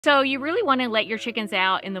So you really want to let your chickens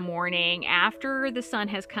out in the morning after the sun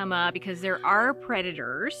has come up, because there are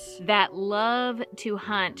predators that love to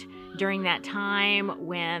hunt during that time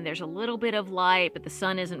when there's a little bit of light but the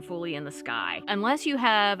sun isn't fully in the sky. Unless you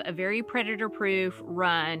have a very predator-proof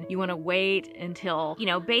run, you want to wait until, you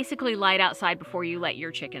know, basically light outside before you let your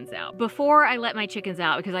chickens out. Before I let my chickens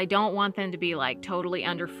out, because I don't want them to be like totally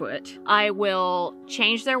underfoot, I will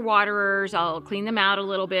change their waterers. I'll clean them out a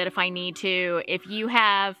little bit if I need to. If you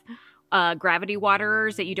have gravity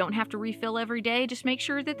waterers that you don't have to refill every day, just make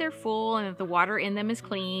sure that they're full and that the water in them is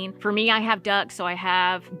clean. For me, I have ducks, so I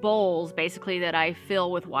have bowls basically that I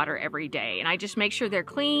fill with water every day, and I just make sure they're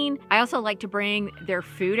clean. I also like to bring their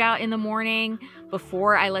food out in the morning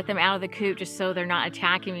before I let them out of the coop, just so they're not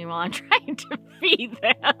attacking me while I'm trying to feed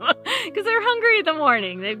them, because they're hungry in the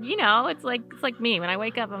morning. You know, it's like me. When I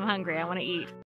wake up, I'm hungry. I want to eat.